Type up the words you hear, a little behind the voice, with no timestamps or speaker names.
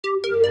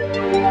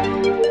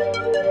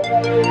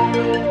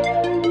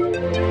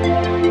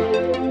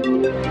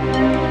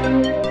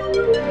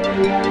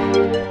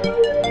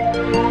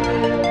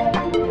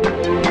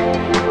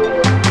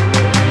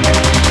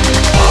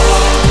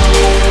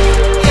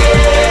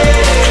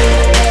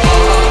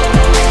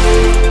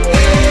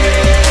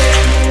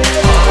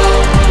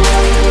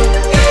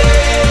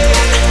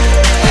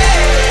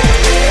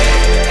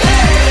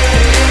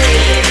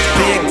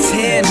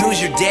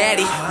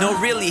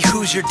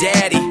who's your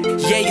daddy?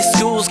 Yeah, your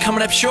school's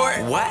coming up short.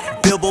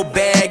 What? Bilbo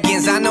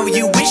Baggins, I know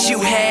you wish you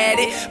had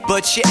it,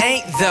 but you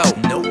ain't though.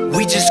 Nope.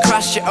 We just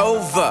crossed you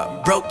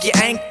over, broke your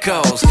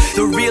ankles.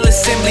 The real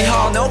assembly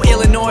hall, no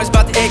Illinois is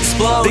about to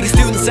explode. Biggest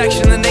student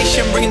section in the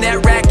nation, bringing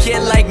that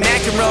racket like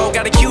McEnroe.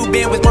 Got a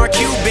Cuban with Mark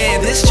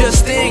Cuban. This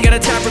just in, got a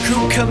top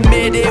recruit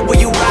committed. Where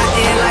you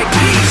riding like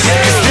me?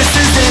 Cause this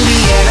is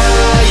Indiana,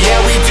 yeah,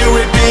 we do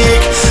it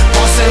big.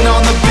 Bossin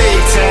on the Big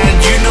Ten,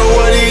 you know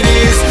what it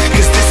is.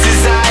 Cause this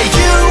is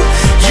IU,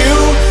 you.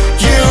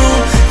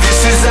 This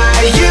is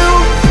IU,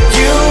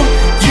 you.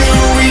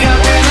 We got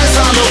banners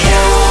on the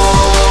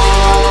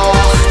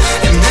wall,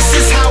 and this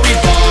is how we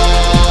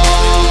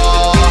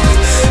ball.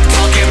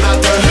 Talking about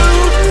the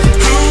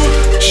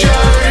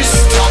Hoosiers,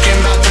 talking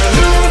about the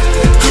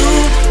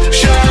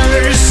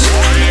Hoosiers.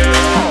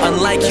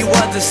 Unlike you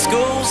other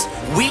schools,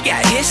 we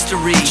got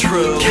history.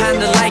 True.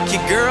 Kinda like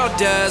your girl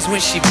does when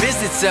she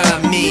visits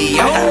me.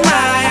 Oh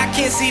my, I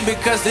can't see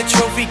because the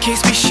trophy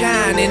case be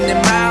shining.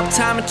 And my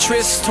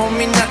optometrist told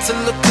me not to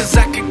look cause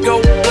I could go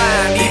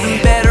blind.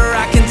 Even better,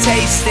 I can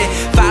taste it.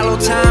 Follow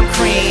Tom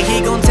Crean, he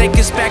gon' take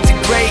us back to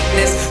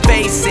greatness.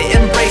 Face it,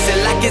 embrace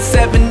it like it's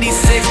 76.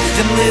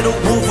 Them little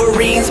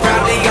Wolverines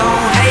probably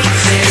gon' hate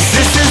this.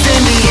 Cause this is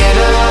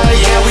Indiana,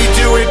 yeah, we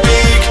do it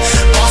big.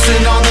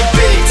 Bossin on the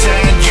Big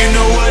Ten, you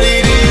know what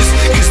it is.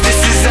 Cause this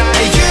is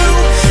IU,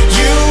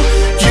 you.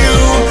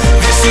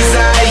 This is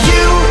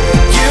IU,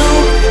 you.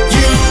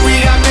 We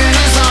got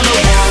banners on the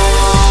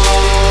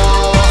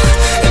wall,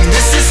 and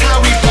this is how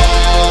we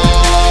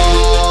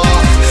ball.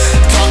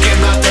 Talking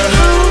about the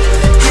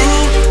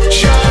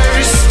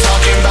Hoosiers,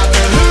 talking about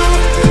the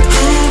Hoosiers.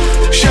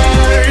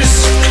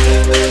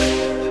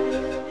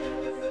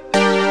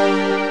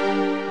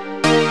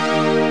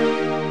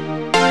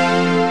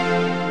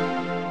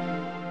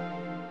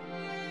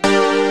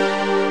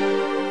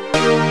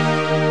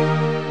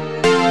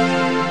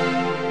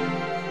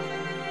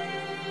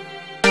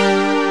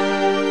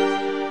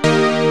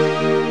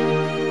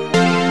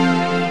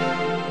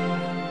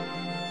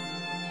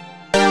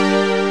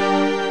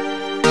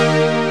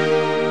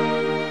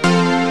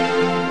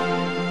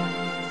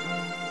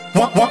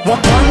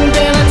 One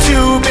banner,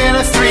 two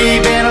banner, three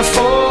banner,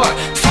 four,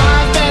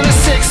 five banner,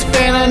 six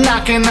banner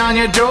knocking on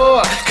your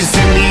door. Cause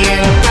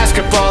Indiana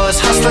basketball is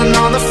hustling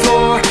on the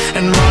floor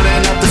and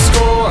running up the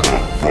score.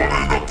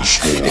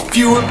 If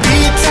you a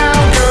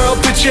B-Town girl,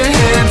 put your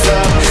hands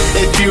up.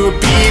 If you a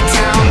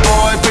B-Town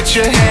boy, put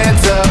your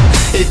hands up.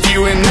 If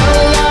you an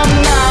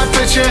alumni,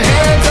 put your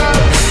hands up.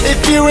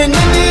 If you an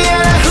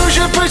Indiana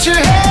Hoosier, put your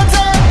hands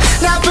up.